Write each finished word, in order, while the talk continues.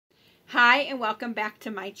Hi and welcome back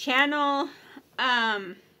to my channel.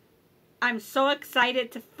 I'm so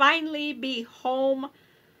excited to finally be home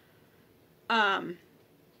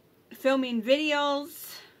filming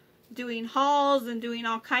videos, doing hauls and doing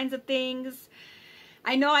all kinds of things.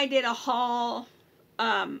 I know I did a haul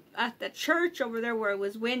at the church over there where it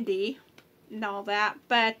was windy and all that,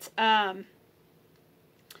 but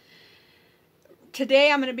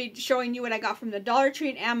today I'm going to be showing you what I got from the Dollar Tree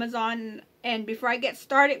and Amazon. And before I get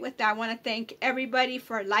started with that, I want to thank everybody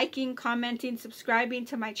for liking, commenting, subscribing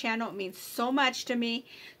to my channel. It means so much to me.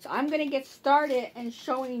 So I'm going to get started and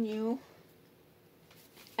showing you.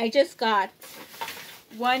 I just got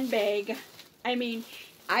one bag. I mean,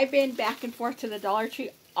 I've been back and forth to the Dollar Tree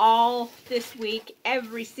all this week,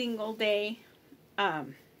 every single day.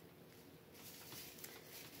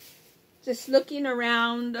 Just looking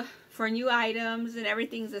around for new items, and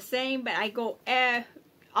everything's the same, but I go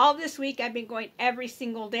all this week. I've been going every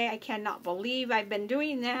single day. I cannot believe I've been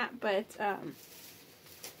doing that, but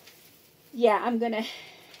yeah, I'm gonna.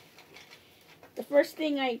 The first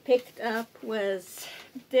thing I picked up was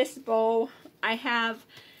this bow. I have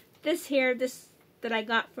this here, this that I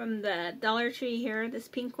got from the Dollar Tree here, this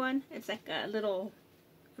pink one. It's like a little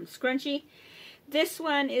scrunchie. This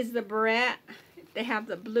one is the barrette. They have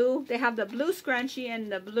the blue scrunchie and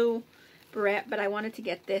the blue barrette, but I wanted to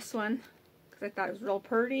get this one because I thought it was real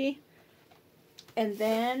pretty. And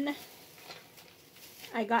then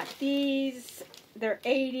I got these. They're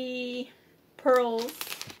 80 pearls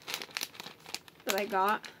that I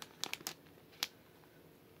got.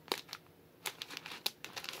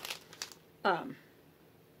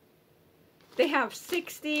 They have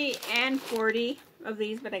 60 and 40 of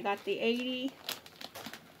these, but I got the 80.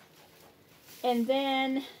 And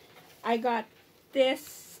then I got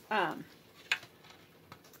this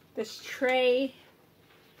this tray.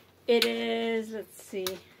 It is, let's see,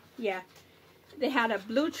 yeah, they had a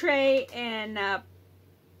blue tray and a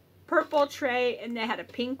purple tray, and they had a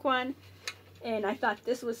pink one, and I thought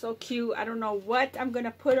this was so cute. I don't know what I'm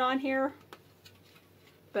gonna put on here,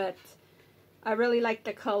 but I really like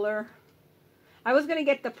the color. I was gonna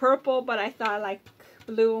get the purple, but I thought I like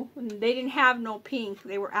blue, and they didn't have no pink.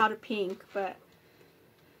 They were out of pink, but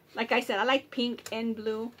like I said, I like pink and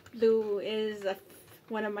blue. Blue is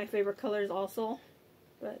one of my favorite colors also,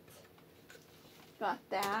 but got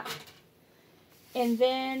that. And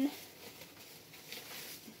then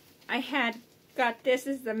I had got this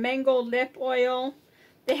is the mango lip oil.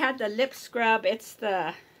 They had the lip scrub. It's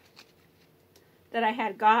the that I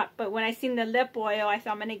had got, but when I seen the lip oil, I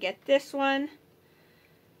thought I'm gonna get this one.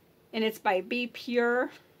 And it's by Be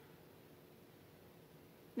Pure.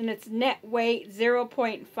 And it's net weight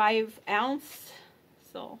 0.5 ounce.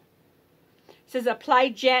 So it says apply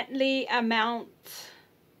generous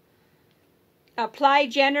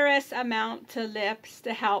amount to lips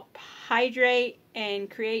to help hydrate and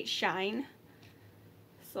create shine.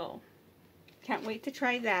 So can't wait to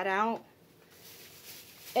try that out.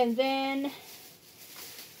 And then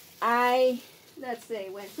let's see,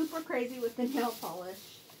 went super crazy with the nail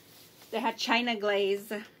polish. They had China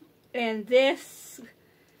glaze, and this,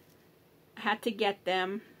 I had to get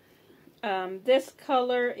them. This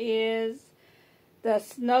color is, the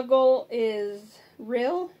Snuggle is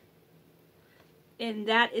Real, and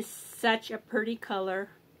that is such a pretty color.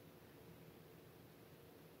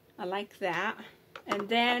 I like that. And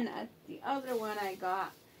then the other one I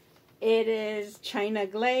got, it is China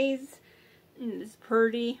glaze, and it's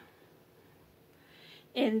pretty.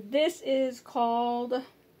 And this is called,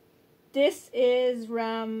 this is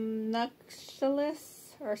Ramnuxulus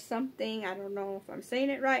or something. I don't know if I'm saying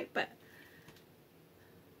it right, but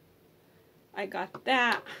I got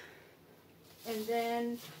that. And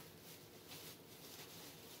then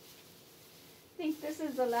I think this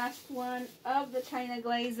is the last one of the China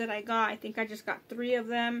glaze that I got. I think I just got 3 of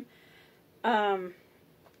them.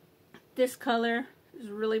 This color is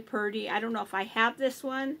really pretty. I don't know if I have this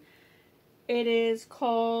one. It is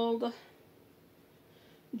called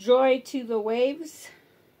Joy to the Waves,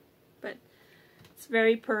 but it's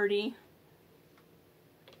very pretty.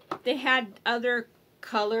 They had other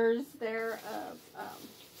colors there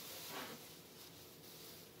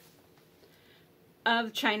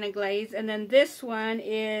of China glaze, and then this one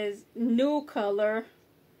is new color,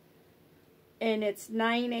 and it's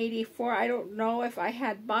 $9.84. I don't know if I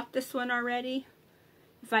had bought this one already.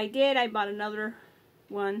 If I did, I bought another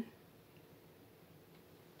one.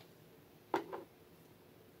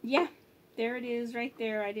 Yeah, there it is right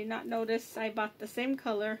there. I did not notice I bought the same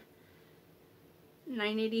color.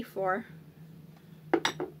 $9.84.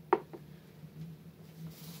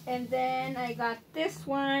 And then I got this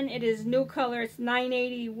one. It is new color. It's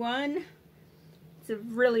 $9.81. It's a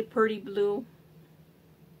really pretty blue.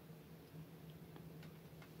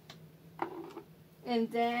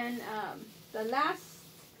 And then the last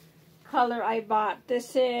color I bought.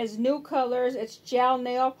 This is new colors. It's gel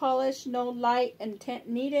nail polish. No light and tint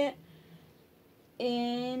needed.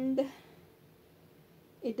 And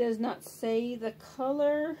it does not say the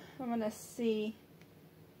color. I'm going to see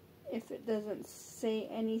if it doesn't say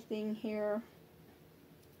anything here.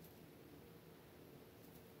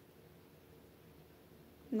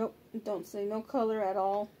 Nope, it don't say no color at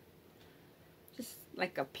all. Just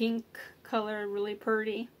like a pink color, really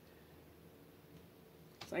pretty.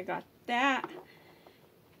 So I got that.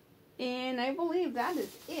 And I believe that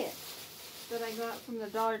is it that I got from the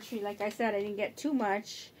Dollar Tree. Like I said, I didn't get too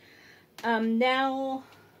much. Now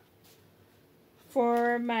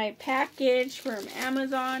for my package from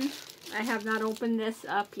Amazon. I have not opened this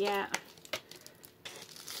up yet.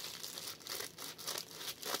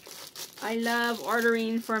 I love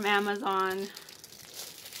ordering from Amazon.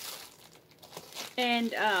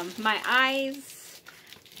 And my eyes,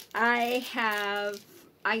 I have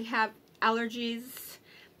allergies,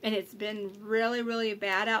 and it's been really, really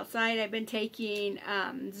bad outside. I've been taking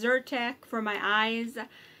Zyrtec for my eyes,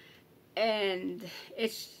 and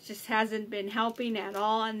it just hasn't been helping at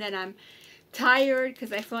all. And then I'm tired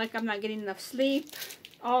because I feel like I'm not getting enough sleep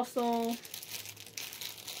also,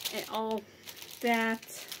 and all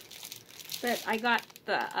that. But I got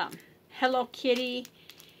the Hello Kitty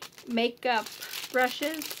makeup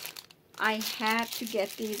brushes. I had to get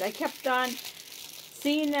these. I kept on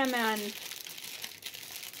seeing them, and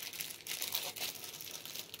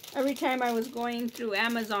every time I was going through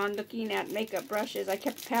Amazon looking at makeup brushes, I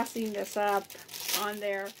kept passing this up on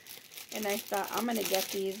there, and I thought, I'm going to get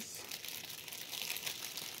these.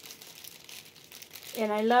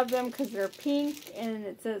 And I love them because they're pink, and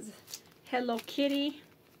it says Hello Kitty.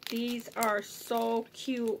 These are so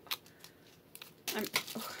cute. I'm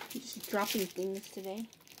just dropping things today.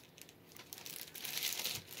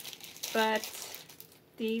 But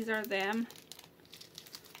these are them.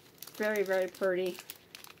 Very, very pretty.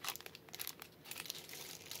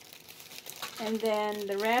 And then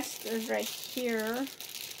the rest is right here.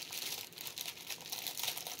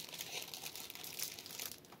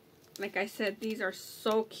 Like I said, these are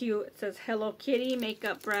so cute. It says Hello Kitty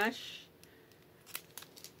makeup brush.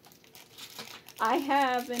 I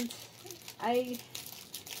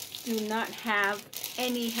do not have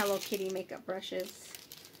any Hello Kitty makeup brushes.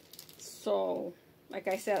 So, like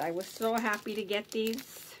I said, I was so happy to get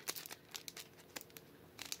these.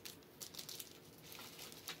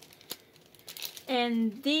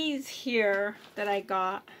 And these here that I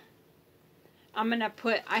got, I'm going to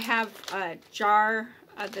put, I have a jar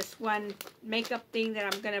of this one makeup thing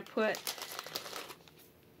that I'm going to put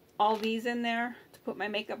all these in there to put my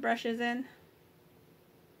makeup brushes in.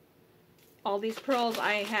 All these pearls,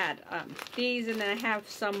 I had these, and then I have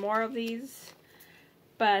some more of these.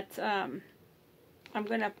 But I'm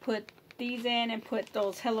going to put these in and put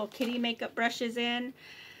those Hello Kitty makeup brushes in.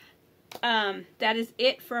 That is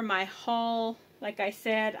it for my haul. Like I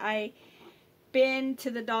said, I've been to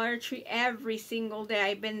the Dollar Tree every single day.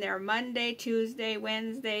 I've been there Monday, Tuesday,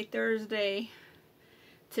 Wednesday, Thursday.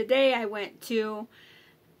 Today I went to.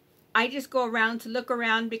 I just go around to look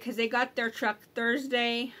around because they got their truck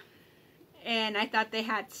Thursday. And I thought they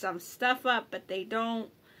had some stuff up, but they don't.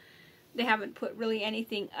 They haven't put really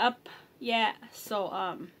anything up yet.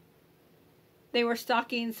 So, they were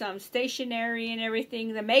stocking some stationery and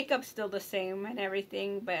everything. The makeup's still the same and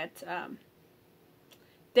everything, but,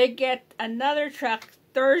 they get another truck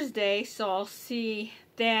Thursday, so I'll see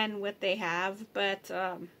then what they have. But,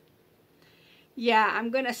 yeah, I'm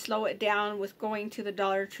going to slow it down with going to the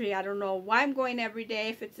Dollar Tree. I don't know why I'm going every day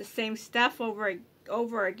if it's the same stuff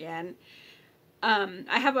over again.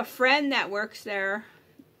 I have a friend that works there,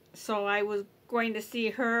 so I was going to see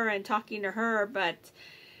her and talking to her, but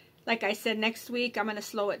like I said, next week I'm going to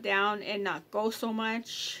slow it down and not go so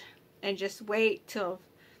much and just wait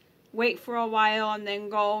for a while and then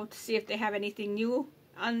go to see if they have anything new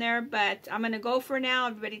on there. But I'm going to go for now.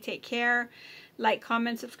 Everybody take care. Like,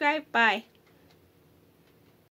 comment, subscribe. Bye.